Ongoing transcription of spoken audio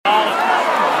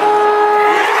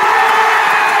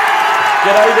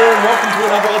G'day there and welcome to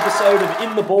another episode of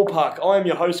In the Ballpark. I am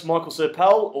your host Michael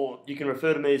Serpell, or you can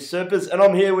refer to me as Serpers, and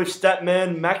I'm here with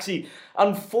Statman Maxi.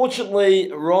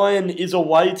 Unfortunately, Ryan is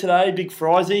away today, Big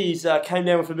Frizy. He's came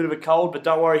down with a bit of a cold, but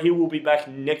don't worry, he will be back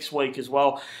next week as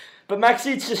well. But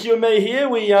Maxi, it's just you and me here.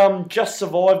 We just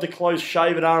survived a close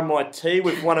shave at RMIT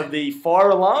with one of the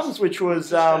fire alarms, which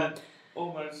was...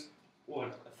 almost,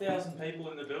 1,000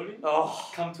 people in the building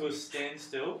come to a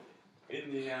standstill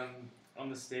in the on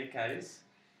the staircase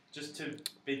just to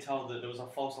be told that there was a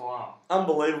false alarm.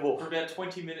 Unbelievable. For about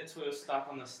 20 minutes we were stuck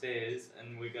on the stairs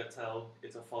and we got told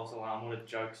it's a false alarm. What a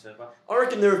joke, Serpa. I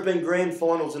reckon there have been grand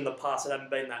finals in the past that haven't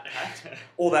been that packed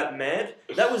or that mad.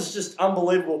 That was just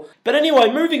unbelievable. But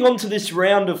anyway, moving on to this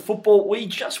round of football, we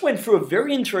just went through a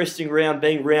very interesting round,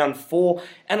 being round 4,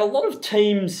 and a lot of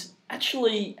teams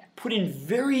actually put in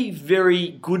very,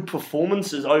 very good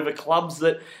performances over clubs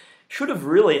that should have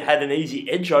really had an easy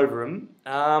edge over them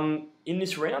in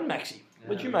this round, Maxi.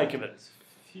 What did you make of it? A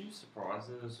few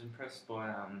surprises. I was impressed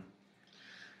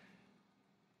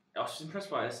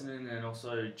by Essendon, and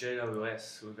also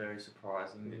GWS were very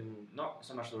surprising. Not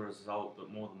so much the result, but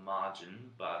more the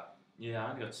margin. But yeah,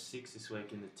 I only got 6 this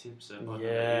week in the tips. So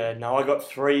I got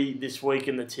 3 this week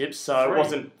in the tips, so 3? It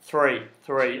wasn't 3.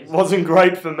 It wasn't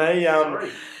great for me. 3?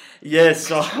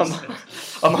 Yes,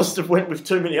 I must have went with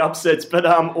too many upsets, but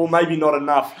or maybe not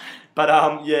enough.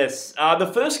 But yes, the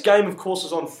first game, of course,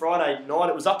 was on Friday night.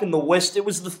 It was up in the West. It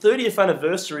was the 30th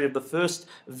anniversary of the first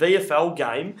VFL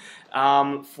game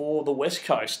for the West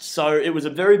Coast. So it was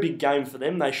a very big game for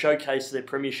them. They showcased their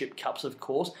Premiership Cups, of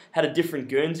course, had a different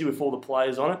Guernsey with all the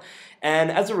players on it.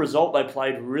 And as a result, they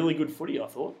played really good footy, I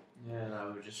thought. Yeah, they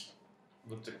were just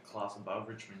looked at a class above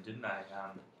Richmond, didn't they?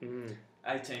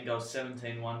 18 goals,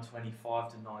 17, 125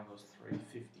 to 9 goals,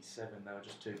 357. They were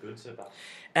just too good, Super.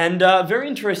 And very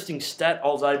interesting stat I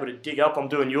was able to dig up. I'm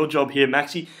doing your job here,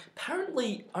 Maxi.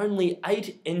 Apparently, only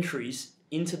 8 entries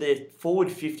into their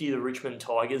forward 50, the Richmond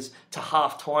Tigers, to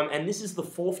half-time. And this is the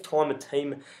 4th time a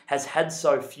team has had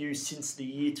so few since the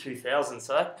year 2000.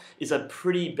 So that is a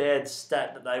pretty bad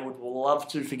stat that they would love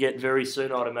to forget very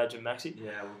soon, I'd imagine, Maxi.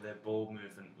 Yeah, well, their ball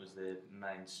movement was their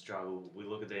main struggle. We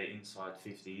look at their inside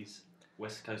 50s.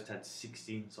 West Coast had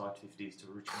 60 inside 50s to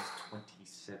Richmond's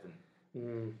 27.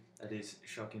 That is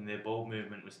shocking. Their ball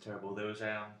movement was terrible. There was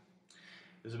a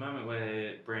moment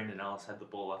where Brandon Ellis had the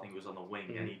ball. I think it was on the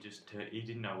wing, and he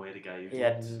didn't know where to go. He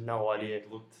had no idea. He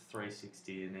looked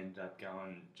 360 and ended up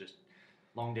going just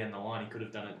long down the line. He could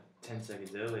have done it 10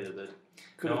 seconds earlier, but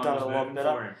could have done it a lot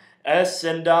better. Yes,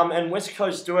 and West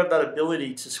Coast do have that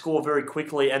ability to score very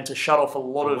quickly and to shut off a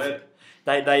lot of. Web.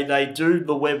 They do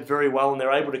the web very well, and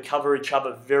they're able to cover each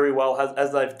other very well,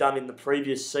 as they've done in the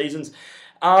previous seasons.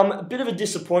 A bit of a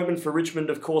disappointment for Richmond,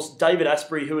 of course. David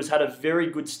Asprey, who has had a very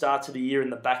good start to the year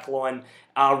in the back line,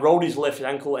 rolled his left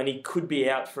ankle, and he could be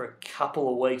out for a couple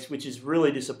of weeks, which is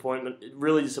really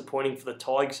disappointing for the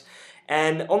Tigers.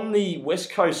 And on the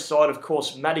West Coast side, of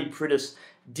course, Matty Priddis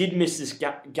did miss this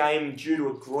game due to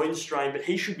a groin strain, but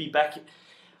he should be back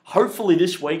hopefully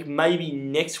this week, maybe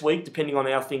next week, depending on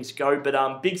how things go.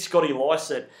 But big Scotty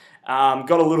Lycett got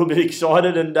a little bit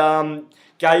excited and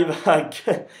gave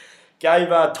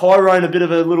Tyrone a bit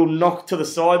of a little knock to the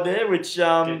side there, which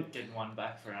getting one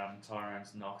back for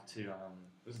Tyrone's knock to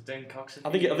was it Dean Cox?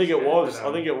 I think it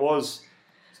was.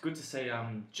 It's good to see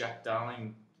Jack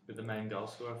Darling with the main goal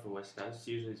scorer for West Coast.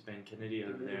 Usually it's been Kennedy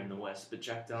over there in the West, but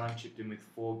Jack Darling chipped in with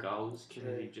 4 goals.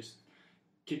 Kennedy just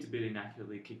kicked a bit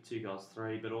inaccurately, kicked 2 goals,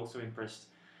 3, but also impressed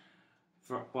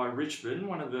by Richmond.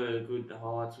 One of the good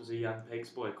highlights was a young Peaks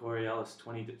boy, Corey Ellis,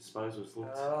 20 disposals,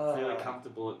 looked fairly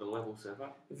comfortable at the level, Sepa.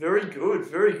 Very good,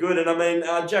 very good. And I mean,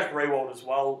 Jack Rewald as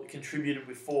well contributed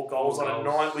with 4 goals on a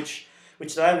night, which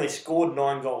they only scored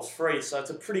 9 goals free, so it's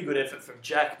a pretty good effort from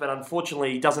Jack, but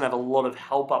unfortunately he doesn't have a lot of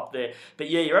help up there. But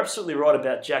yeah, you're absolutely right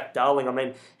about Jack Darling. I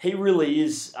mean, he really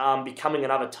is becoming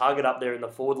another target up there in the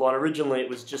forward line. Originally it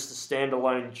was just a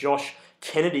standalone Josh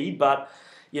Kennedy, but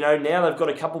now they've got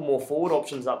a couple more forward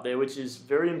options up there, which is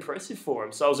very impressive for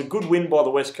him. So it was a good win by the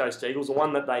West Coast Eagles, the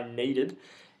one that they needed.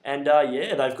 And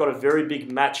they've got a very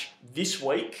big match this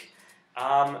week.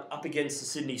 Up against the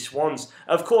Sydney Swans.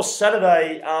 Of course,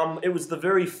 Saturday, it was the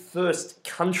very first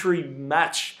country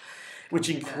match, which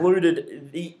included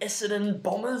the Essendon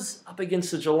Bombers up against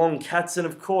the Geelong Cats, and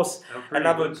of course, they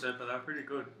were pretty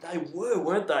good. They were,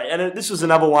 weren't they? And this was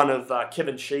another one of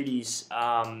Kevin Sheedy's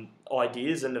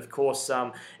ideas, and of course,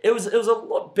 it was a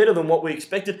lot better than what we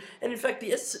expected. And in fact,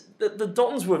 the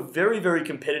Dons were very, very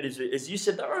competitive. As you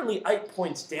said, they were only 8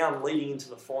 points down leading into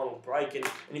the final break, and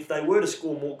if they were to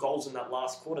score more goals in that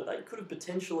last quarter, they could have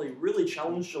potentially really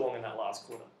challenged Geelong in that last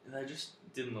quarter. They just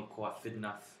didn't look quite fit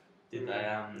enough, did they?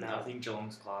 No. I think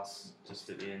Geelong's class just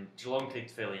at the end. Geelong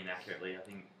kicked fairly inaccurately. I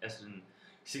think Essendon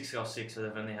 6 goals 6, so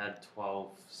they've only had 12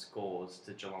 scores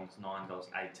to Geelong's 9 goals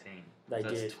 18. They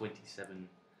That's did. 27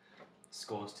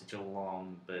 scores to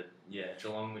Geelong, but yeah,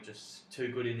 Geelong were just too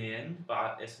good in the end,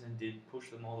 but Essendon did push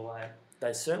them all the way.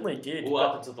 They certainly did. Well,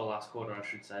 up until the last quarter, I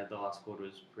should say. The last quarter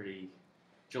was pretty...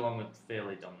 Geelong were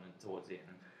fairly dominant towards the end.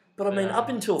 But I mean, up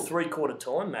until three-quarter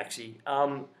time, Maxie,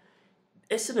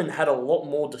 Essendon had a lot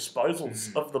more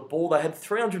disposals of the ball. They had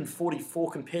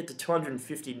 344 compared to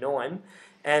 259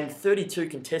 and 32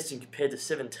 contesting compared to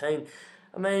 17.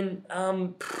 I mean,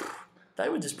 they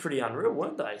were just pretty unreal,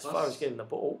 weren't they, as far as getting the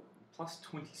ball? Plus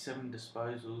 27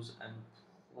 disposals and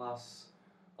plus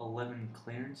 11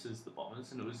 clearances, the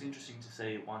Bombers. And it was interesting to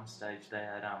see at one stage they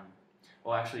had...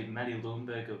 well, actually, Matty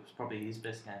Lundberg was probably his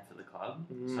best game for the club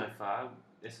so far.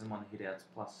 Essendon won the hit-outs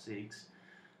plus 6.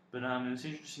 But it was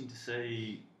interesting to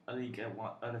see, I think at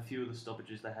a few of the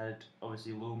stoppages they had,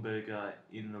 obviously, Lundberger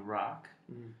in the ruck.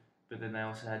 But then they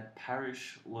also had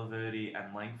Parrish, Laverty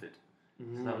and Langford.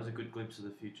 So that was a good glimpse of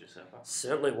the future so far.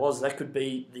 Certainly was. That could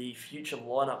be the future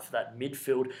lineup for that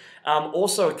midfield.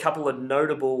 Also, a couple of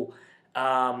notable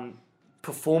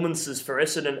performances for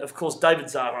Essendon. Of course, David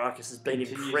Zaharakis has been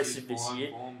impressive this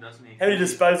year. Form, doesn't he? How many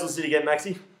disposals did he get,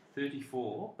 Maxie?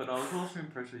 34, but I was also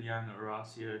impressed with young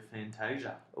Horacio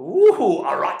Fantasia. Ooh,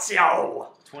 Horacio!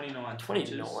 29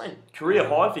 29. Career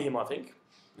high for him, I think.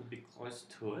 Would be close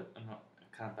to it. I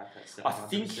can't back that. I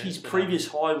think his previous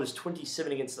high was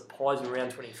 27 against the Pies in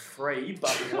round 23,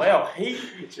 but wow, he...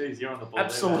 Jeez, you're on the ball.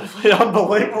 Absolutely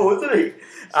unbelievable, isn't he?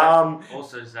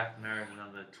 Also, Zach Merritt,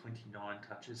 another 29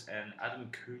 touches, and Adam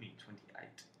Cooney, 28.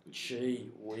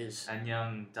 Gee whiz. And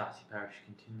young Darcy Parish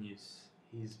continues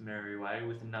his merry way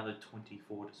with another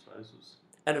 24 disposals.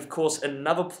 And of course,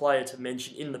 another player to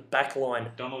mention in the back line.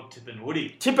 Donald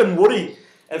Tippenwoody. Tippenwoody.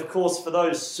 Of course, for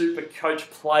those super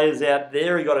coach players out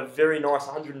there, he got a very nice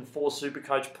 104 super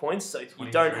coach points. So if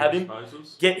you don't have him,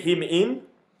 get him in.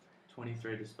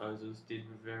 23 disposals, did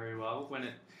very well. When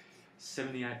at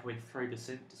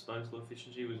 78.3% disposal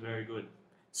efficiency was very good.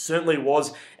 Certainly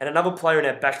was. And another player in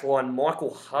our back line,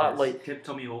 Michael Hartley. Yes, kept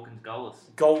Tommy Hawkins goalless.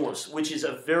 Goalless, which is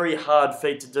a very hard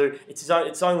feat to do. It's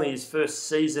only his first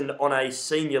season on a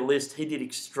senior list. He did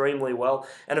extremely well.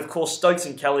 And of course, Stokes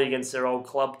and Kelly against their old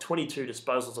club, 22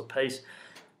 disposals apiece.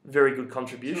 Very good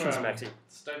contributions, Maxie.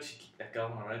 Stokes, you kicked that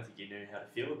goal, and I don't think you knew how to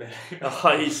feel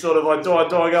about it. He's sort of like, do I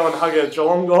go and hug a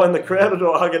Geelong guy in the crowd, or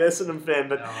do I hug an Essendon fan?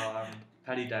 But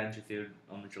Paddy Dangerfield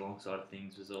on the Geelong side of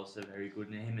things was also very good.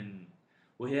 And him and...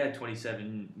 Well, he had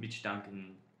 27, Mitch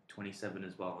Duncan 27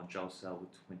 as well, and Joel Selwood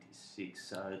 26.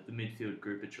 So the midfield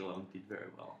group at Geelong did very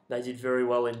well. They did very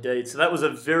well indeed. So that was a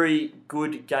very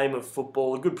good game of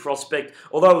football, a good prospect.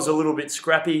 Although it was a little bit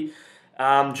scrappy,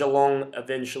 Geelong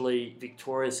eventually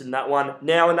victorious in that one.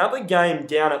 Now another game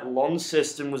down at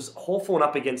Launceston was Hawthorn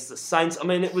up against the Saints. I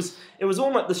mean, it was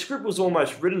almost, the script was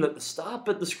almost written at the start,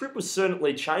 but the script was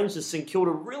certainly changed as St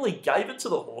Kilda really gave it to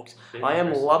the Hawks. I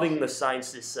am loving the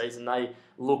Saints this season. They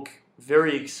look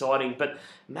very exciting. But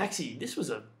Maxie, this was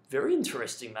a very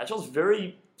interesting match. I was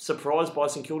very surprised by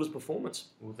St Kilda's performance.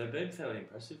 Well, they've been fairly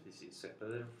impressive this year, so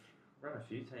they've run a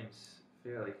few teams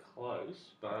fairly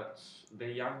close, but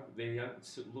they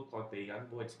look like their young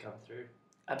boys come through.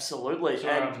 Absolutely. So,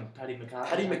 and Paddy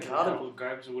McCartan. A couple of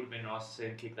grabs. It would have been nice to see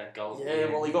him kick that goal. Yeah,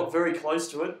 well, he got very close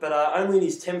to it, but only in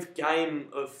his 10th game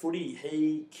of footy,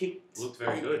 he kicked... Looked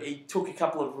very good. He took a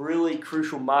couple of really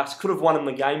crucial marks. Could have won him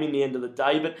the game in the end of the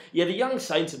day, but yeah, the young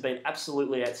Saints have been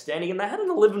absolutely outstanding, and they had an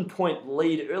 11-point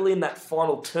lead early in that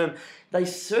final term. They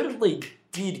certainly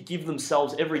did give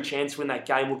themselves every chance to win that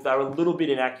game. Look, they were a little bit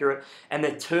inaccurate, and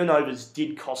their turnovers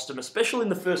did cost them, especially in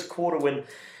the first quarter when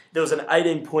there was an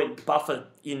 18-point buffer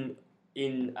in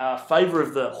favour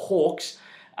of the Hawks.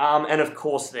 And of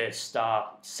course their star,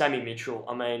 Sammy Mitchell.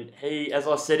 I mean, he, as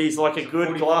I said, he's like a good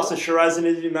 44? Glass of Shiraz,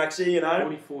 isn't he, Maxie? You know,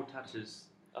 44 touches,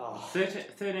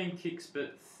 13 kicks,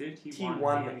 but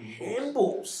 31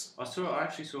 handballs. I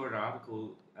actually saw an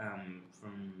article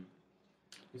from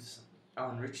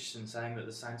Alan Richardson saying that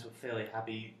the Saints were fairly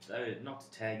happy, not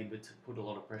to tag him, but to put a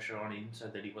lot of pressure on him so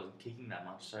that he wasn't kicking that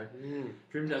much. So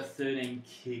for him to have 13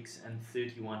 kicks and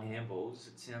 31 handballs,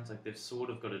 it sounds like they've sort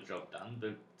of got a job done,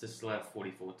 but to still have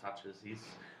 44 touches, he's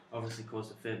obviously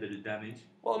caused a fair bit of damage.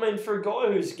 Well, I mean, for a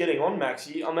guy who's getting on,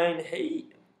 Maxie, I mean,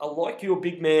 I like your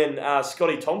big man,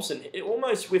 Scotty Thompson.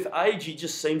 Almost with age, he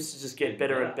just seems to just get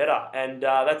better and better. And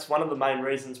that's one of the main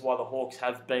reasons why the Hawks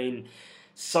have been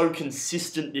so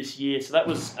consistent this year. So that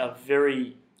was a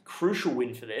very crucial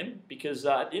win for them because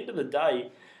at the end of the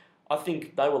day, I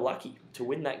think they were lucky to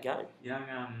win that game. You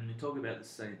talk about the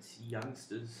Saints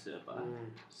youngsters,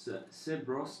 Seb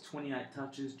Ross, 28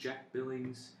 touches, Jack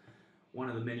Billings, one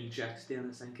of the many Jacks down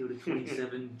at St Kilda,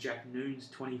 27, Jack Noons,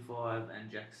 25, and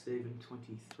Jack Stephen,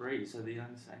 23. So the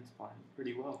young Saints playing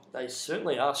pretty well. They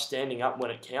certainly are standing up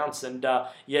when it counts. And, a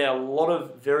lot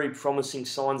of very promising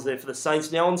signs there for the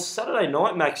Saints. Now, on Saturday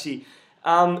night, Maxie,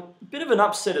 bit of an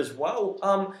upset as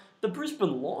well. The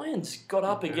Brisbane Lions got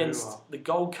up against the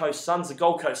Gold Coast Suns. The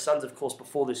Gold Coast Suns, of course,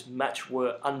 before this match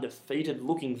were undefeated,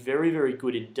 looking very, very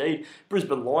good indeed.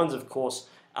 Brisbane Lions, of course,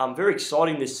 very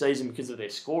exciting this season because of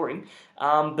their scoring.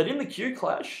 But in the Q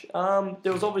Clash,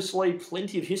 there was obviously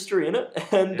plenty of history in it,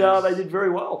 and they did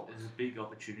very well. There's a big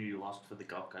opportunity lost for the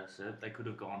Gold Coast. They could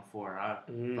have gone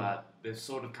 4-0, but they've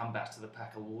sort of come back to the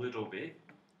pack a little bit.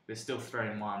 They're still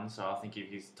 3-1, so I think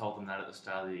if you told them that at the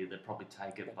start of the year, they'd probably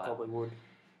take it. But probably would.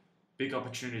 Big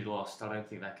opportunity lost. I don't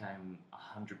think they came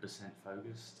 100%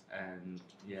 focused, and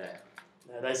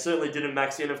No, they certainly didn't,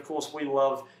 Maxi. And of course, we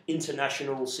love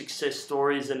international success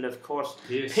stories. And of course,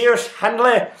 Pierce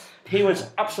Handley, he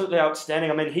was absolutely outstanding.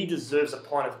 I mean, he deserves a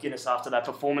pint of Guinness after that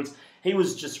performance. He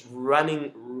was just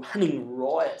running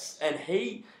riots, and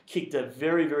he kicked a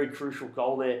very, very crucial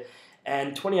goal there.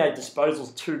 And 28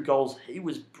 disposals, 2 goals. He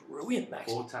was brilliant,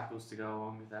 Max. 4 tackles to go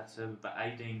along with that, but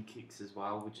 18 kicks as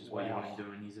well, which is what you want him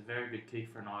doing. He's a very good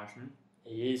kick for an Irishman.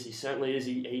 He is. He certainly is.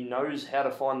 He knows how to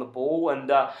find the ball. And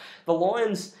the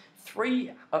Lions,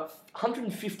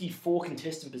 154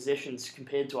 contested possessions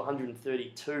compared to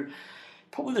 132.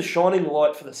 Probably the shining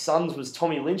light for the Suns was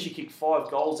Tommy Lynch. He kicked 5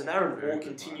 goals, and Aaron Hall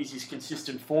continues his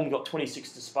consistent form, got 26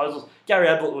 disposals. Gary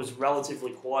Ablett was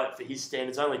relatively quiet for his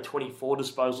standards, only 24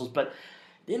 disposals. But at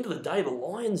the end of the day, the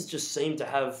Lions just seemed to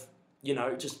have,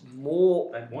 just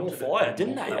more fire,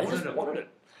 didn't they? They just wanted it.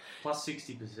 Plus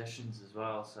 60 possessions as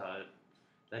well, so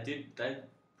they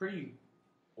pretty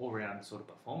all-round sort of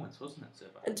performance, wasn't it,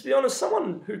 Serbo? And to be honest,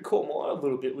 someone who caught my eye a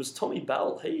little bit was Tommy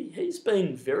Bell. He's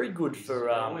been very good He's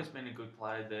always been a good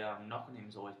player. The knock on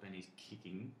him's always been his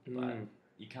kicking, but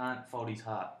you can't fault his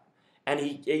heart. And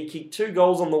he kicked 2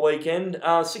 goals on the weekend,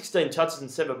 16 touches and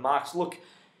 7 marks. Look,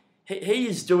 he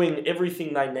is doing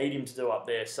everything they need him to do up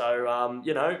there. So,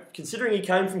 considering he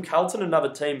came from Carlton, another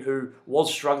team who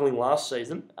was struggling last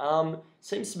season,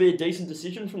 seems to be a decent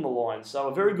decision from the Lions. So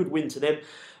a very good win to them.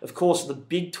 Of course, the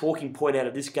big talking point out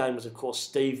of this game was, of course,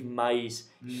 Steve May's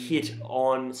hit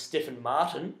on Stephen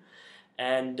Martin.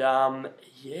 And,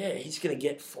 he's going to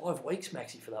get 5 weeks,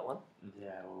 Maxi, for that one.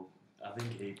 Yeah, well, I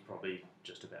think he probably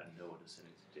just about knew it as soon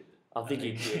as he did it. I think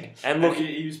he did. And look,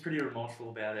 he was pretty remorseful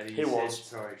about it. He was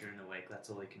sorry during the week. That's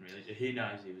all he can really do. He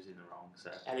knows he was in the wrong. So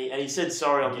and he said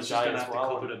sorry on the day as well. He's just going to have to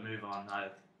cop it and move on. I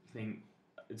think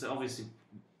it's obviously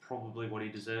probably what he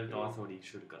deserved. I thought he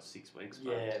should have got 6 weeks.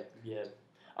 But yeah.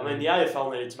 I mean, the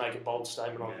AFL needed to make a bold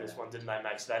statement on this one, didn't they,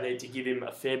 Max? They need to give him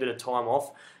a fair bit of time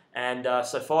off. And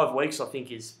so 5 weeks, I think,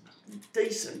 is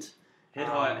decent.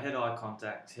 Head-eye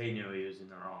contact. He knew he was in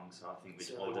the wrong, so I think we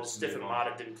just well, Stephen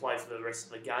Martin didn't play for the rest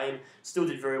of the game. Still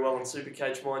did very well on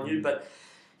Supercoach, mind you. But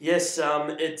yes,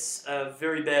 it's a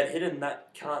very bad hit, and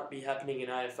that can't be happening in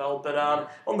AFL. But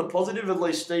on the positive, at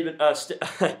least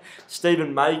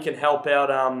Stephen May can help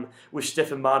out with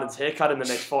Stephen Martin's haircut in the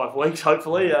next 5 weeks,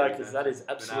 hopefully, because that is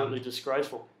absolutely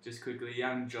disgraceful. Just quickly,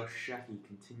 young Josh Shackey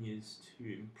continues to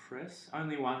impress.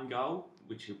 Only 1 goal,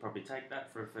 which he'll probably take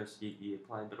that for a first-year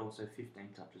play, but also 15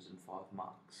 touches and 5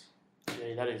 marks.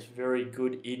 Yeah, that is very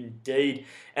good indeed.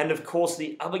 And of course,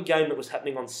 the other game that was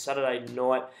happening on Saturday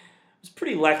night was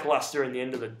pretty lackluster in the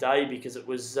end of the day because it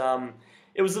was the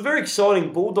very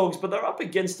exciting Bulldogs, but they're up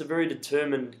against a very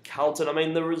determined Carlton. I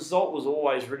mean, the result was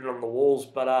always written on the walls,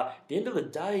 but at the end of the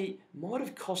day, might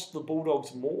have cost the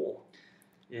Bulldogs more.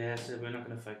 Yeah, so we're not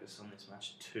going to focus on this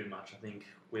match too much. I think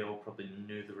we all probably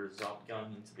knew the result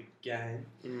going into the game.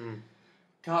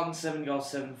 Carlton 7 goals,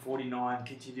 7-49,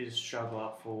 continue to struggle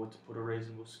up forward to put a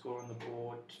reasonable score on the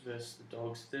board versus the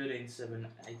Dogs, 13-7,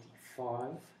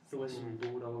 85. The Western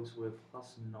Bulldogs were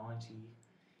plus 90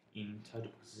 in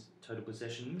total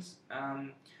possessions.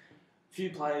 Few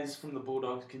players from the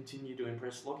Bulldogs continue to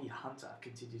impress. Lockie Hunter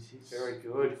continues his very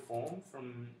good form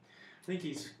from. I think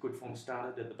his good form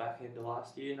started at the back end of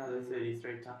last year. Another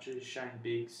 33 touches. Shane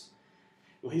Biggs.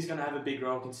 Well, he's going to have a big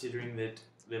role considering that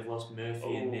they've lost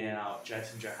Murphy and now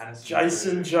Jason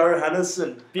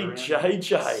Johannisen. Big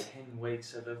JJ. 10 weeks,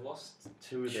 so they've lost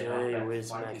 2 of their halfback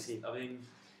flankers. I mean,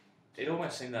 it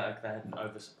almost seemed like they had an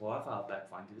oversupply of halfback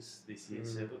flankers this year,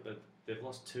 but they've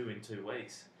lost 2 in 2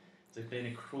 weeks. It's been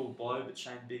a cruel blow, but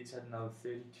Shane Biggs had another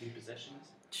 32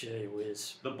 possessions. Gee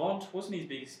whiz. The Bont wasn't his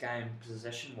biggest game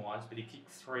possession-wise, but he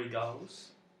kicked 3 goals.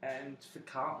 And for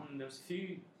Carlton, there was a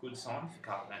few good signs for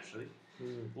Carlton actually.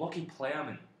 Mm. Lockie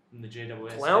Plowman from the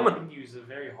GWS. Plowman. I think he was a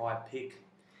very high pick.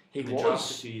 He in the draft a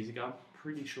was. few years ago. I'm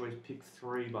pretty sure he's picked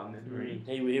 3 by memory.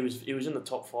 He was in the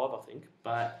top 5, I think.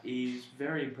 But he's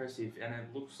very impressive, and it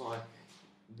looks like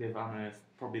they've unearthed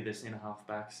probably their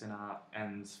centre-half-back, centre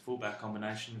and full-back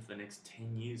combination for the next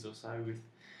 10 years or so with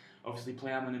obviously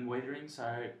Plowman and Wiedering.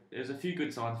 So there's a few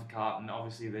good signs for Carlton.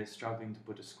 Obviously, they're struggling to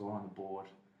put a score on the board.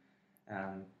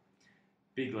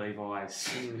 Big Levi's,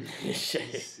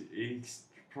 he's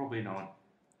probably not.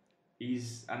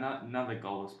 He's another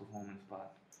goalless performance,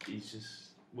 but he's just...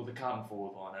 Well, the Carlton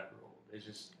forward line overall,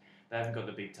 they haven't got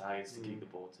the big targets to kick the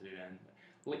ball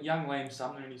to. And young Liam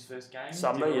Sumner in his first game.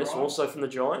 Sumner, yes, right. Also from the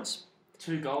Giants.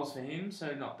 2 goals for him,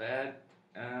 so not bad.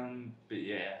 But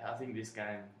yeah, I think this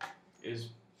game is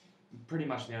pretty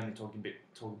much the only talking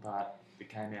part that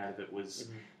came out of it was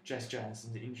Jess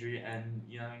Johansson's injury and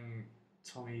young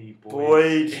Tommy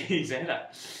Boyd. His header.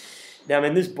 Now, I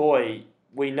mean, this boy,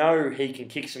 we know he can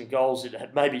kick some goals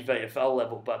at maybe VFL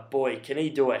level, but boy, can he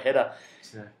do a header.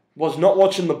 Yeah. Was not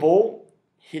watching the ball,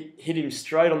 hit him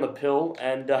straight on the pill,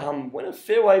 and went a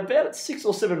fair way, about 6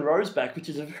 or 7 rows back, which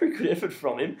is a very good effort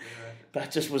from him. Yeah. But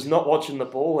just was not watching the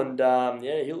ball, and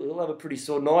he'll have a pretty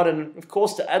sore night. And of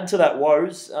course, to add to that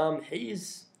woes, he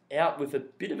is out with a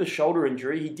bit of a shoulder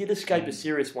injury. He did escape a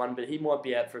serious one, but he might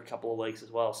be out for a couple of weeks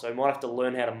as well. So he might have to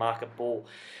learn how to mark a ball,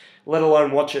 let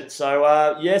alone watch it.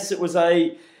 So yes, it was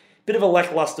a bit of a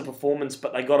lacklustre performance,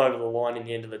 but they got over the line in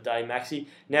the end of the day, Maxi.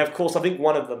 Now, of course, I think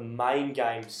one of the main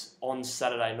games on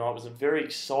Saturday night was a very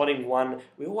exciting one.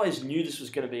 We always knew this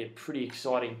was going to be a pretty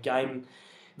exciting game.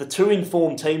 The 2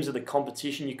 informed teams of the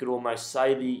competition, you could almost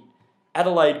say, the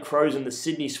Adelaide Crows and the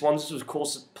Sydney Swans. This was, of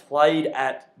course, played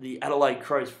at the Adelaide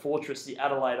Crows Fortress, the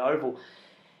Adelaide Oval.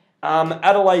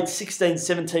 Adelaide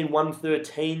 16-17,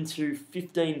 113 to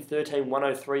 15-13,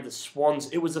 103, the Swans.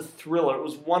 It was a thriller. It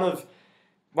was one of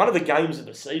the games of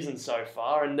the season so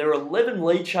far, and there are 11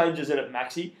 lead changes in it,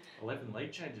 Maxi. 11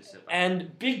 lead changes.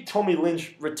 And big Tommy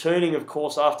Lynch returning, of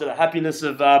course, after the happiness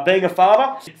of being a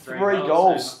father. 3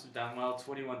 goals. So must have done well,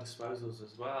 21 disposals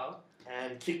as well.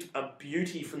 And kicked a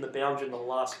beauty from the boundary in the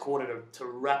last quarter to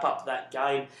wrap up that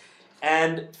game.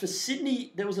 And for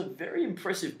Sydney, there was a very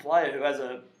impressive player who has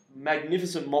a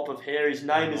magnificent mop of hair. His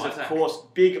name is, of course,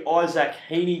 Big Isaac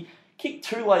Heaney. Kicked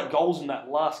 2 late goals in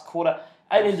that last quarter.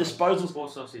 18 disposals. 4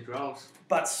 sausage rolls.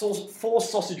 But 4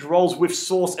 sausage rolls with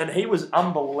sauce, and he was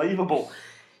unbelievable.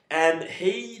 And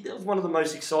that was one of the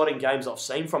most exciting games I've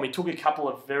seen from him. He took a couple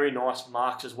of very nice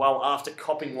marks as well after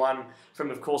copping one from,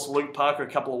 of course, Luke Parker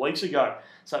a couple of weeks ago.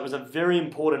 So it was a very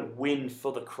important win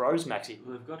for the Crows, Maxi.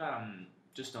 Well, they've got,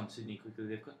 just on Sydney quickly,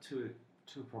 they've got two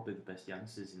of probably the best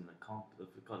youngsters in the comp.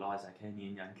 They've got Isaac Heaney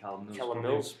and young Callum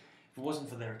Mills. If it wasn't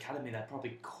for their academy, they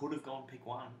probably could have gone pick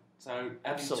 1. So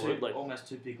having almost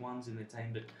 2 pick 1s in their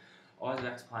team, but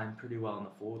Isaac's playing pretty well on the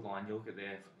forward line. You look at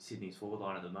Sydney's forward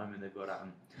line at the moment. They've got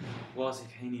Isaac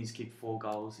Heaney's kicked 4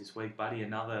 goals this week, buddy.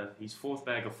 His 4th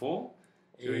bag of 4.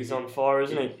 He's on fire,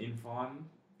 isn't he? In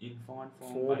fine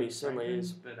form. He certainly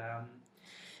is. But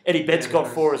Eddie Betts got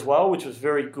 4 as well, which was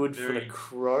very good for the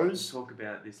Crows. We'll talk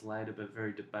about this later, but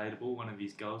very debatable. One of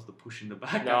his goals, the push in the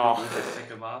back, was the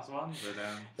second last one.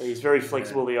 But he's very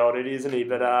flexible, the old Eddie, isn't he?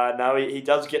 But no, he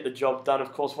does get the job done.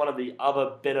 Of course, one of the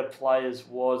other better players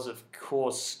was, of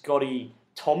course, Scotty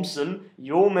Thompson,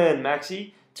 your man,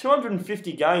 Maxi.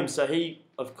 250 games, so he,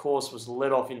 of course, was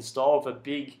let off in style with a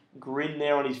big grin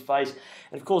there on his face.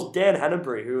 And, of course, Dan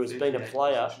Hanbury, who has been a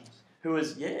player who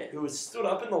has stood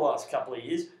up in the last couple of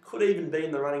years, could even be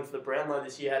in the running for the Brownlow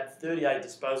this year, had 38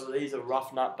 disposals. He's a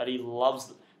rough nut, but he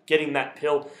loves getting that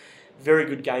pill. Very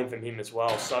good game from him as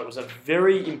well. So it was a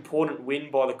very important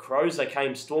win by the Crows. They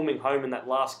came storming home in that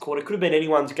last quarter. Could have been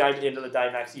anyone's game at the end of the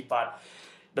day, Maxi, but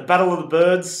the Battle of the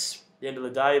Birds, at the end of the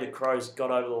day, the Crows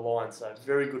got over the line. So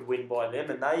very good win by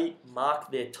them, and they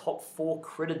marked their top 4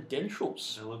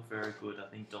 credentials. They look very good. I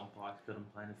think Don Pike's got them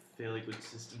playing a fairly good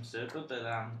system circle, but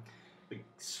the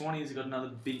Swannies have got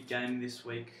another big game this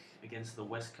week against the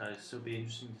West Coast, so it'll be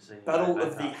interesting to see. Battle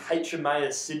of the HMA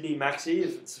of Sydney, Maxi.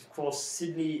 It's, of course,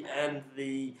 Sydney and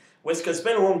the West Coast. It's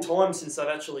been a long time since they've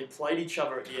actually played each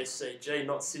other at the SCG,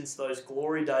 not since those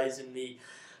glory days in the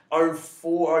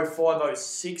 04, 05,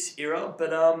 06 era,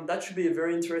 but that should be a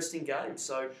very interesting game.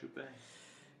 So should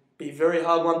be a very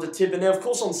hard one to tip. And now, of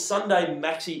course, on Sunday,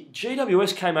 Maxi,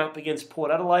 GWS came up against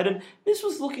Port Adelaide, and this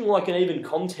was looking like an even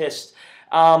contest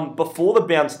before the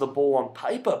bounce of the ball on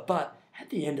paper, but at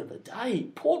the end of the day,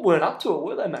 Port weren't up to it,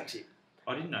 were they, Maxi?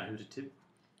 I didn't know who to tip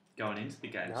going into the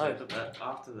game, no. but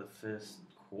after the first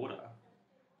quarter,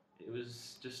 it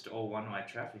was just all one-way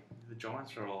traffic. The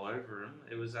Giants were all over him.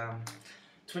 It was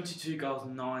 22 goals,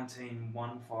 19,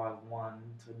 151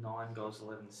 to 9 goals,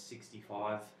 11,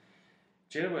 65.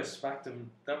 GWS spacked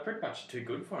them. They were pretty much too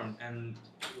good for him, and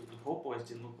the Port Boys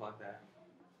didn't look like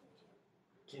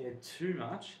they cared too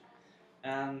much.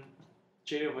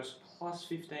 GWS plus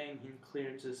 15 in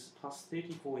clearances, plus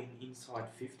 34 in inside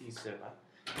 50s server,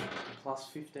 plus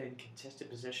 15 contested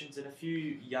possessions, and a few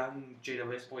young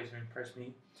GWS boys who impressed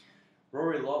me.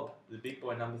 Rory Lobb, the big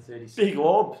boy, number 36. Big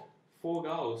Lobb. 4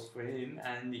 goals for him,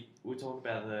 and we'll talk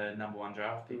about the number 1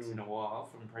 draft picks in a while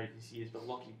from previous years, but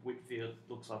Lockie Whitfield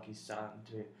looks like he's starting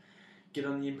to get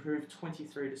on the improved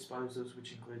 23 disposals,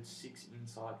 which includes 6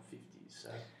 inside 50s. So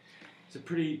it's a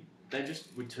pretty... They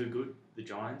just were too good, the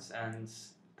Giants, and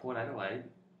Port Adelaide,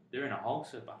 they're in a hole,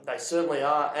 super. They certainly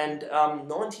are, and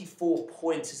 94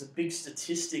 points is a big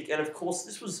statistic, and of course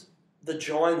this was the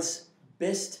Giants'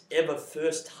 best ever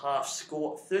first half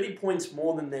score, 30 points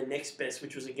more than their next best,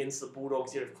 which was against the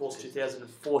Bulldogs in, of course,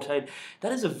 2014.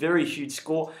 That is a very huge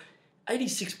score.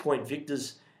 86-point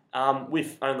victors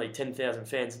with only 10,000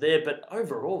 fans there, but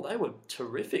overall they were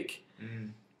terrific.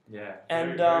 Yeah,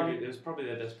 and very good. It was probably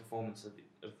their best performance of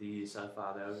the year so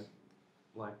far. They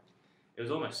were, it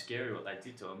was almost scary what they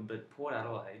did to them, but Port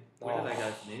Adelaide, where do they go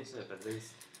from here? But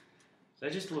they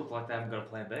just look like they haven't got a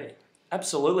plan B.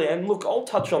 Absolutely, and look, I'll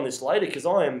touch on this later because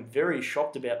I am very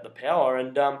shocked about the power.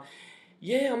 And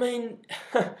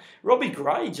Robbie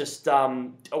Gray just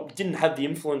didn't have the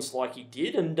influence like he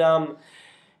did.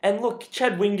 And look,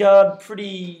 Chad Wingard,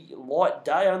 pretty light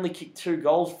day, only kicked 2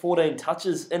 goals, 14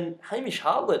 touches, and Hamish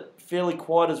Hartlett fairly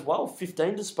quiet as well,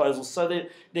 15 disposals. So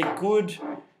they're good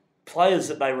players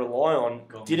that they rely on.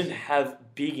 Didn't have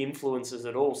big influences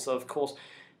at all. So of course,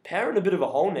 power in a bit of a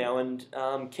hole now, and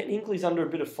Ken Hinkley's under a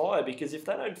bit of fire because if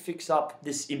they don't fix up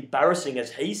this embarrassing,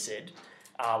 as he said,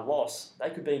 loss, they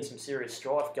could be in some serious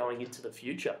strife going into the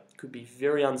future. Could be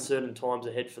very uncertain times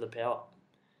ahead for the power.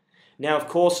 Now, of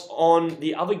course, on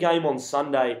the other game on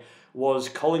Sunday was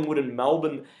Collingwood and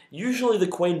Melbourne, usually the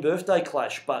Queen birthday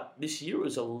clash, but this year it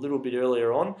was a little bit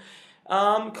earlier on.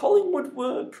 Collingwood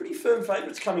were pretty firm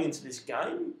favourites coming into this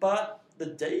game, but the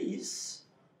D's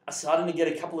are starting to get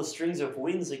a couple of strings of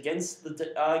wins against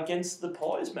the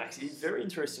Pies, Max. It's a very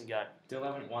interesting game. Still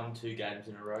haven't won 2 games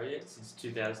in a row yet since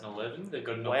 2011. They've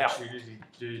got an opportunity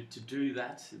to do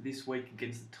that this week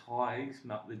against the Tigers,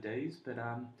 not the D's, but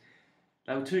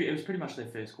they were 2. It was pretty much their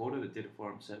first quarter that did it for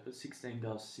them. So, but 16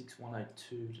 goals, 6-102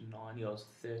 to 9 goals,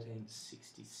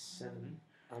 13-67.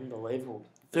 Unbelievable.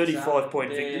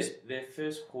 35-point victors. Their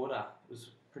first quarter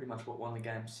was pretty much what won the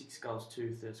game. 6 goals,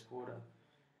 2 first quarter.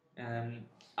 And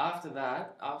after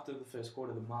that, after the first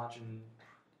quarter, the margin,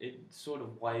 it sort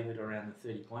of wavered around the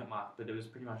 30-point mark, but it was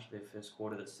pretty much their first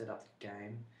quarter that set up the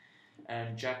game.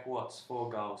 And Jack Watts, 4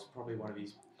 goals, probably one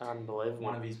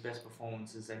of his best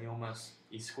performances, and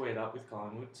he squared up with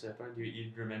Collingwood. So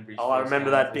you'd remember his I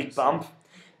remember that big bump.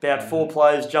 About 4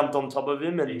 players jumped on top of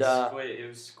him, and it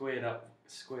was squared up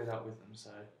with them.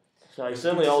 So he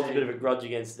certainly holds a bit of a grudge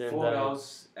against them. 4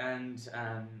 goals, and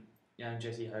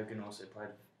Jesse Hogan also played.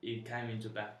 He came into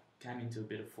a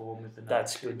bit of form with the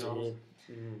That's 2 good goals.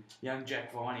 to hear. Young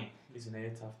Jack Viney is an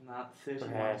air tough nut.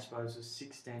 31 disposals,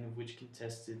 16 of which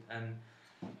contested, and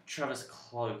Travis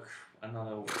Cloak,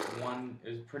 another one.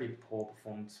 It was a pretty poor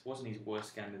performance. Wasn't his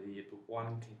worst game of the year, but 1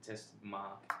 contested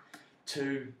mark,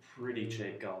 2 pretty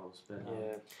cheap goals. But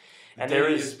and it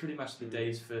was pretty much the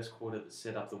D's first quarter that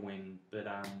set up the win. But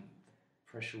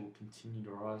pressure will continue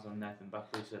to rise on Nathan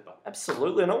Buckley.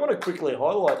 Absolutely, and I want to quickly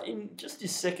highlight, in just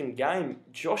his second game,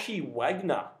 Joshy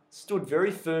Wagner stood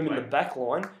very firm in the back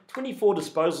line, 24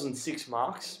 disposals and 6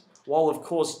 marks, while, of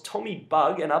course, Tommy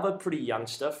Bugg, another pretty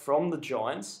youngster from the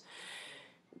Giants,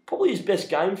 probably his best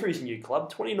game for his new club,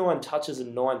 29 touches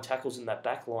and 9 tackles in that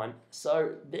back line.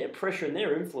 So their pressure and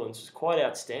their influence was quite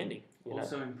outstandanding.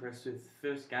 Also impressed with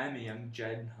first game, a young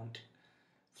Jaden Hunt.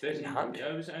 13 Hunt?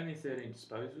 Yeah, it was only 13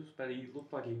 disposals, but he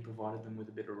looked like he provided them with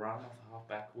a bit of run off the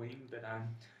half-back wing, but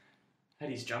had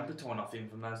his jumper torn off him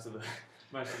for most of the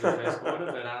first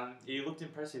quarter, but he looked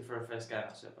impressive for a first game.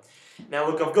 Now,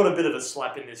 look, I've got a bit of a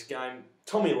slap in this game.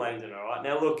 Tommy Langdon, all right?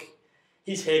 Now, look,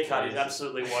 his haircut is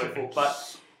absolutely woeful,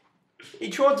 but he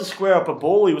tried to square up a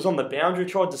ball. He was on the boundary,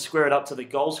 tried to square it up to the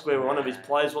goal square where one of his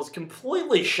players was,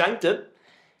 completely shanked it,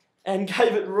 and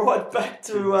gave it right back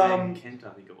to Kent, I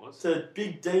think it was. To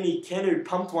Big Deanie Kent, who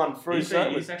pumped one through.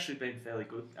 He's actually been fairly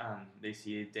good this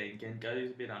year, Dean Kent. Goes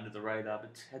a bit under the radar,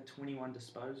 but had 21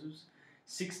 disposals,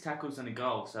 6 tackles and a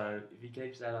goal. So if he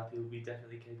keeps that up, he'll be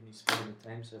definitely keeping his spot in the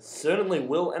team. So certainly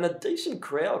will, and a decent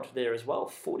crowd there as well,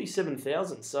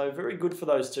 47,000. So very good for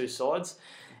those two sides.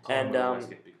 And always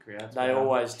get big crowds. They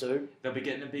always do. They'll be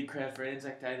getting a big crowd for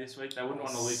Anzac Day this week. They wouldn't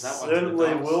want to lose that one.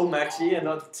 Certainly will, Maxie. And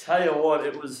I'll tell you what,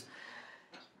 it was...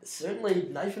 Certainly,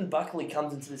 Nathan Buckley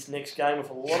comes into this next game with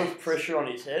a lot of pressure on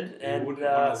his head. And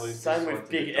same with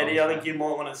Big Eddie. I think you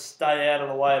might want to stay out of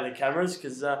the way of the cameras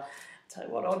because... tell you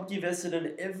what, I'd give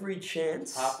Essendon every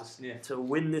chance to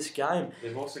win this game.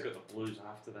 They've also got the Blues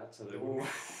after that, so they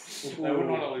wouldn't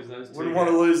want to lose those two. Wouldn't want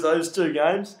to lose those 2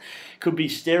 games. Could be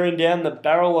staring down the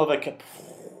barrel of a...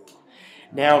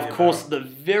 Now, of course, the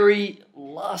very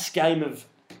last game of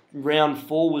round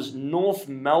 4 was North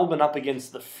Melbourne up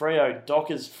against the Freo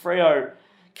Dockers. Freo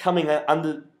coming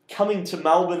to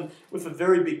Melbourne with a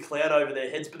very big cloud over their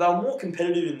heads, but they were more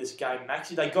competitive in this game,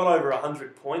 Maxie. They got over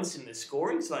 100 points in their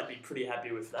scoring, so they'd be pretty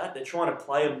happy with that. They're trying to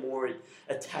play a more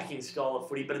attacking style of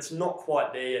footy, but it's not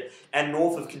quite there yet. And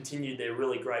North have continued their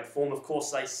really great form. Of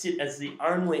course, they sit as the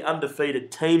only undefeated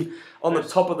team on the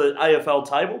top of the AFL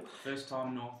table. First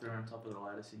time North are on top of the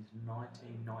ladder since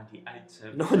 1998. So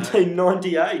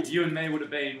 1998. You and me would have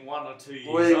been 1 or 2 years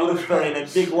old. We would have been,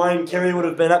 and Big Wayne Kerry would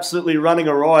have been absolutely running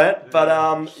a riot. But,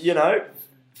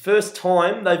 first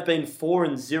time they've been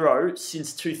 4-0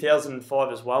 since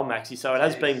 2005 as well, Maxie. So it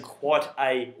has been quite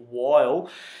a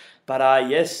while. But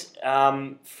yes,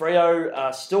 Freo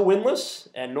are still winless,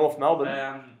 and North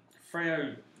Melbourne.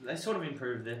 Freo, they sort of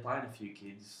improved. They're playing a few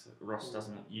kids. Ross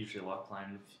doesn't usually like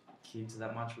playing with kids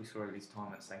that much. We saw it his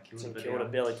time at St Kilda. St Kilda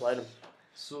barely played them.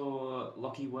 Saw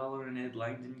Lockie Weller and Ed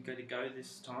Langdon go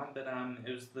this time, but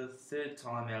it was the 3rd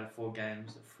time out of 4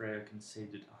 games that Freo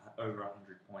conceded over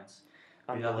 100 points.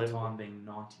 The other time being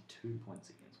 92 points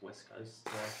against West Coast.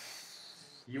 So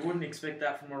you wouldn't expect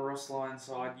that from a Ross Lyon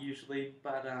side usually,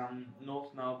 but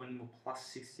North Melbourne were plus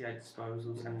 68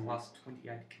 disposals and plus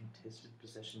 28 contested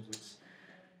possessions, which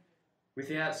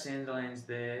without Sandilands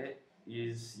there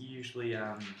is usually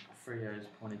Freo's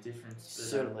point of difference. But,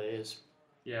 certainly is.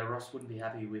 Yeah, Ross wouldn't be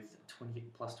happy with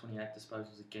plus 28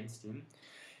 disposals against him.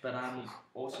 But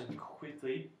also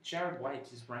quickly, Jared Waite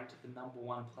is ranked the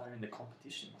 #1 player in the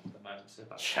competition at the moment. So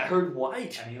Jared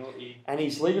Waite? And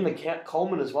he's leaving the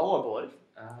Coleman as well, I believe.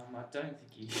 I don't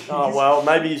think he is. Oh, well,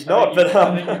 maybe he's not.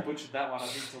 I think you butchered that one. I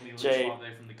think Tommy Lynch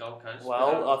there from the Gold Coast.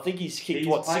 Well, I think he's kicked,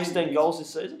 16 goals this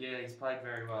season? Yeah, he's played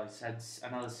very well. He's had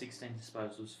another 16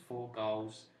 disposals, 4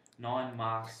 goals, 9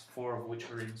 marks, 4 of which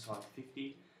were inside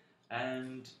 50.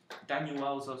 And Daniel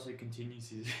Wells also continues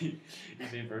his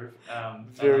improve.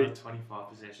 Very 25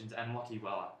 possessions. And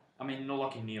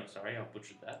Lockie Neal, sorry, I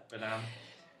butchered that. But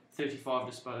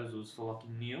 35 disposals for Lockie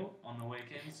Neal on the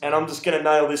weekend. So. And I'm just going to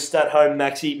nail this stat home,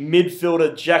 Maxie.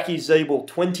 Midfielder Jackie Zeeble,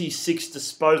 26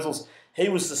 disposals. He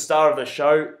was the star of the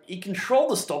show. He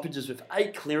controlled the stoppages with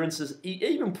 8 clearances. He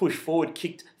even pushed forward,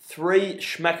 kicked 3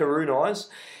 schmackaroonies,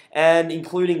 and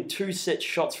including 2 set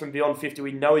shots from beyond 50.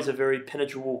 We know he's a very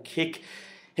penetrable kick.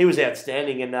 He was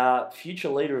outstanding and future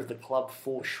leader of the club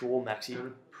for sure, Maxie. Got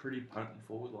a pretty potent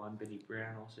forward line. Benny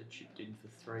Brown also chipped in for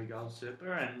 3 goals,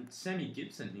 Super. And Sammy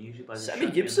Gibson, he usually plays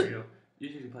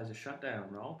a shutdown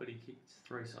role, but he kicked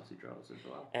 3 sausage rolls as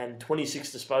well. And 26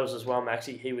 disposals as well,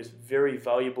 Maxie. He was very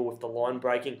valuable with the line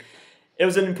breaking. It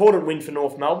was an important win for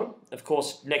North Melbourne. Of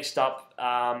course, next up,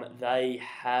 they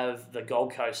have the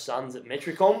Gold Coast Suns at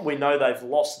Metricon. We know they've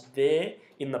lost there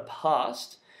in the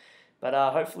past, but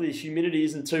hopefully the humidity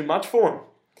isn't too much for them.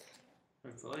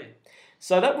 Hopefully.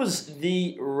 So that was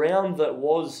the round that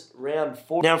was round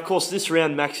 4. Now, of course, this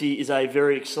round, Maxie, is a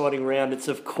very exciting round. It's,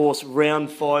 of course,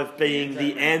 round 5 being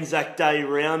the Anzac Day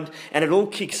round. And it all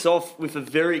kicks off with a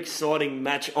very exciting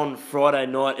match on Friday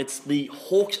night. It's the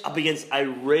Hawks up against a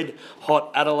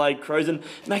red-hot Adelaide Crows. And,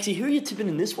 Maxie, who are you tipping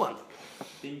in this one? I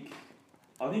think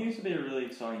this will be a really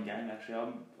exciting game,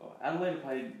 actually.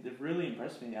 They've really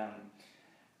impressed me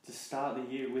to start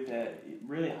the year with a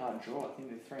really hard draw. I think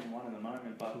they're 3-1 at the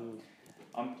moment, but...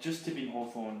 I'm just tipping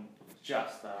Hawthorn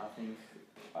just that.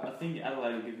 I think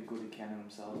Adelaide will give a good account of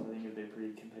themselves. I think it'll be a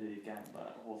pretty competitive game,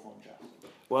 but Hawthorn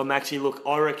just. Well, Maxie, look,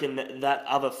 I reckon that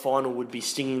other final would be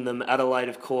stinging them. Adelaide,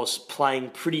 of course, playing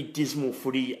pretty dismal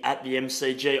footy at the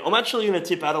MCG. I'm actually going to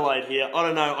tip Adelaide here. I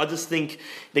don't know. I just think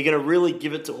they're going to really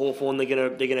give it to Hawthorn. They're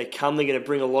going to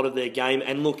bring a lot of their game.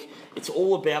 And look, it's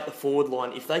all about the forward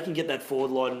line. If they can get that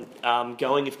forward line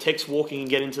going, if Tex Walker can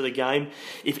get into the game,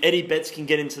 if Eddie Betts can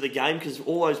get into the game, because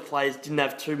all those players didn't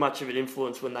have too much of an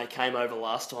influence when they came over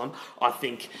last time, I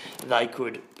think they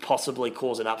could possibly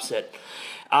cause an upset.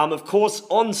 Of course,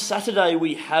 on Saturday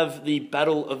we have the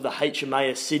Battle of the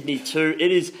HMA of Sydney 2.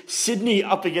 It is Sydney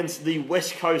up against the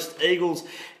West Coast Eagles,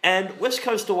 and West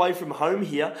Coast away from home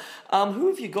here. Who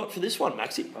have you got for this one,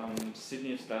 Maxie?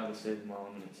 Sydney have started the season well.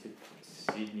 I'm going to tip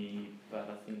Sydney, but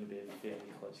I think it'll be a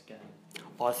fairly close game.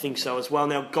 I think so as well.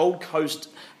 Now, Gold Coast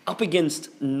up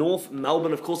against North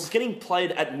Melbourne, of course. It's getting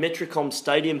played at Metricon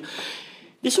Stadium.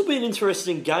 This will be an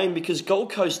interesting game because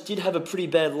Gold Coast did have a pretty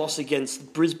bad loss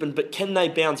against Brisbane, but can they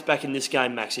bounce back in this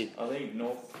game, Maxi? I think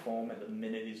North form at the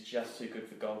minute is just too good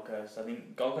for Gold Coast. I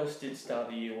think Gold Coast did start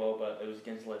the year well, but it was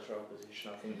against lesser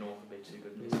opposition. I think North will be too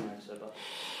good in this game, so but...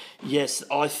 Yes,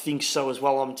 I think so as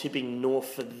well. I'm tipping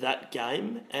North for that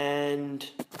game. And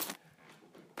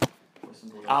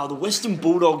the Western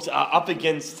Bulldogs are up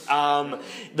against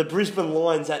the Brisbane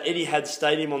Lions at Etihad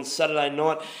Stadium on Saturday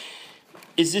night.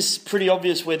 Is this pretty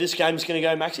obvious where this game's going to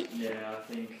go, Maxi? Yeah, I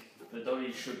think the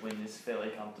Doggies should win this fairly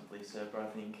comfortably, sir. But I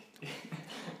think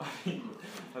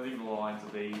the Lions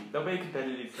they'll be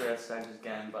competitive throughout stages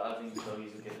game, but I think the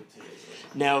Doggies will get it too.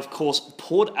 Now, of course,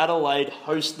 Port Adelaide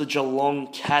host the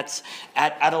Geelong Cats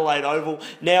at Adelaide Oval.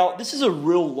 Now, this is a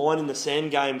real line in the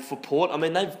sand game for Port. I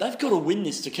mean, they've got to win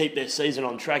this to keep their season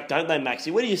on track, don't they,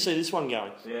 Maxi? Where do you see this one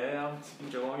going? Yeah, I'm tipping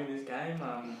Geelong in this game.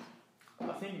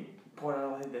 I think Port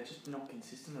Adelaide, they're just not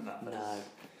consistent enough. No.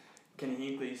 Kenny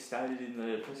Hinkley stated in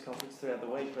the press conference throughout the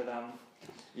week, but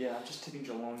yeah, I'm just tipping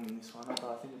Geelong in this one, but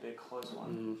I think it'll be a close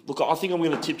one. Look, I think I'm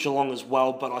going to tip Geelong as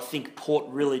well, but I think Port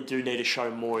really do need to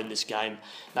show more in this game.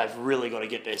 They've really got to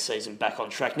get their season back on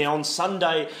track. Now, on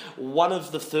Sunday, one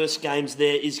of the first games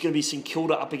there is going to be St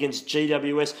Kilda up against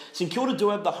GWS. St Kilda do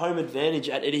have the home advantage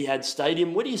at Etihad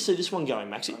Stadium. Where do you see this one going,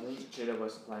 Maxi? I think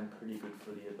GWS are playing pretty good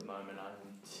footy at the moment. I'm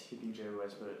tipping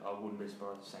GWS, but I wouldn't be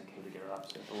surprised if St Kilda get it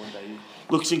upset for one day.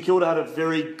 Look, St Kilda had a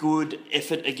very good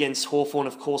effort against Hawthorn.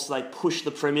 Of course, they pushed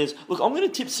the Premiers. Look, I'm going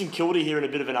to tip St Kilda here in a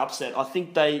bit of an upset. I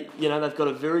think they've got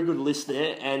a very good list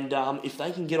there, and if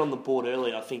they can get on the board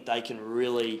early, I think they can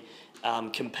really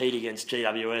compete against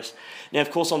GWS. Now,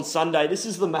 of course, on Sunday, this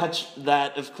is the match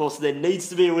that, of course, there needs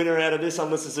to be a winner out of this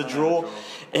unless it's a draw.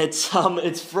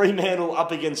 It's Fremantle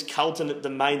up against Carlton at the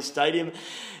main stadium.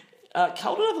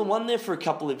 Carlton haven't won there for a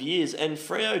couple of years, and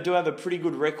Freo do have a pretty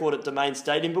good record at Domain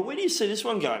Stadium. But where do you see this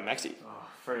one going, Maxi?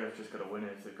 Freo have just got to win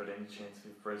it if they've got any chance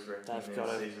of resurrecting this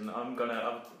season. I've got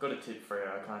to tip Freo.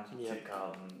 I can't tip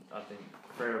Carlton. I think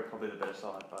Freo are probably the better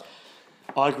side, but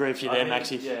I agree with you there,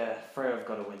 Maxi. Yeah, Freo have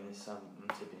got to win this. I'm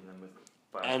tipping them with.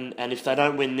 And if they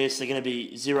don't win this, they're going to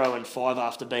be 0-5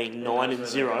 after being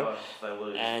 9-0,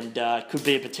 and could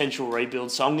be a potential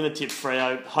rebuild. So I'm going to tip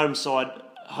Freo, home side.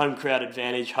 Home crowd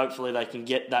advantage. Hopefully they can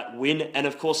get that win. And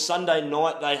of course, Sunday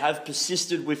night they have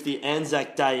persisted with the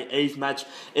Anzac Day Eve match.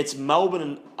 It's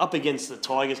Melbourne up against the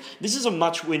Tigers. This is a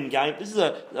must-win game. This is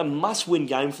a must-win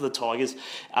game for the Tigers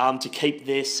to keep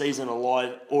their season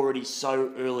alive already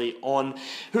so early on.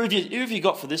 Who have you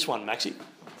got for this one, Maxi?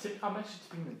 I'm actually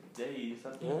tipping the D's.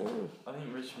 I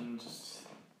think Richmond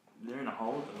they're in a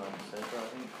hole at the moment. So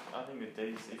I think the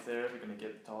D's, if they're ever going to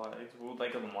get the Tigers, well, they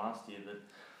got them last year.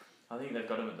 I think they've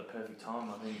got them at the perfect time.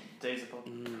 I think D's are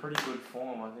pretty good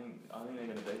form. I think they're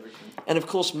going to beat Richmond. And of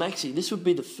course, Maxi, this would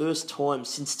be the first time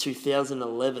since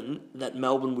 2011 that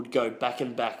Melbourne would go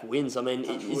back-and-back wins. I mean,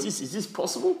 is this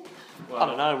possible? Well, I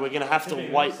don't know. We're going to have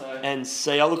to wait and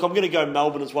see. Look, I'm going to go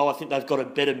Melbourne as well. I think they've got a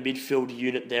better midfield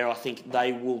unit there. I think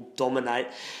they will dominate.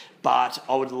 But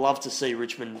I would love to see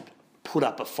Richmond put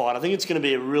up a fight. I think it's going to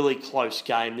be a really close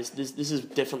game. This is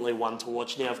definitely one to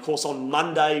watch. Now, of course, on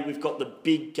Monday, we've got the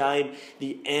big game,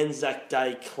 the Anzac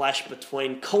Day clash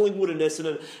between Collingwood and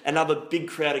Essendon. Another big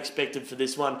crowd expected for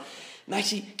this one.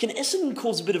 Maxi, can Essendon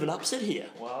cause a bit of an upset here?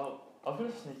 Well, I've got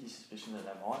a sneaky suspicion that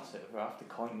they might, sir, after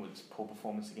Collingwood's poor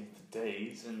performance against the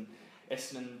D's, and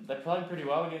Essendon, they played pretty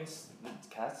well against the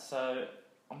Cats, so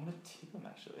I'm going to tip them,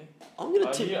 actually.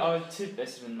 I tip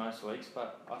Essendon most weeks,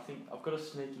 but I think I've got a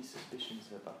sneaky suspicion,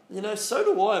 sir. So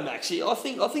do I, Maxi. I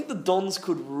think the Dons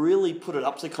could really put it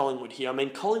up to Collingwood here. I mean,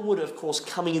 Collingwood, of course,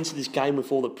 coming into this game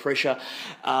with all the pressure.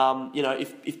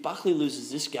 If Buckley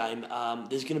loses this game,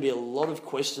 there's going to be a lot of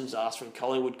questions asked from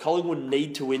Collingwood. Collingwood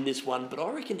need to win this one, but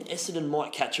I reckon Essendon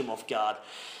might catch them off guard.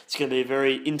 It's going to be a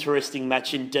very interesting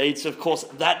match indeed. So, of course,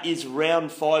 that is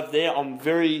round 5 there. I'm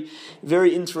very,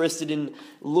 very interested in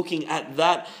looking at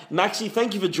that. Maxi,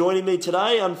 thank you for joining me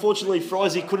today. Unfortunately,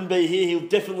 Frizy couldn't be here. He'll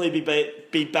definitely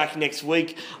be back next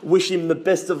week. Wish him the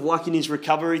best of luck in his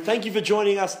recovery. Thank you for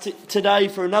joining us today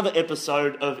for another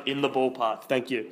episode of In the Ballpark. Thank you.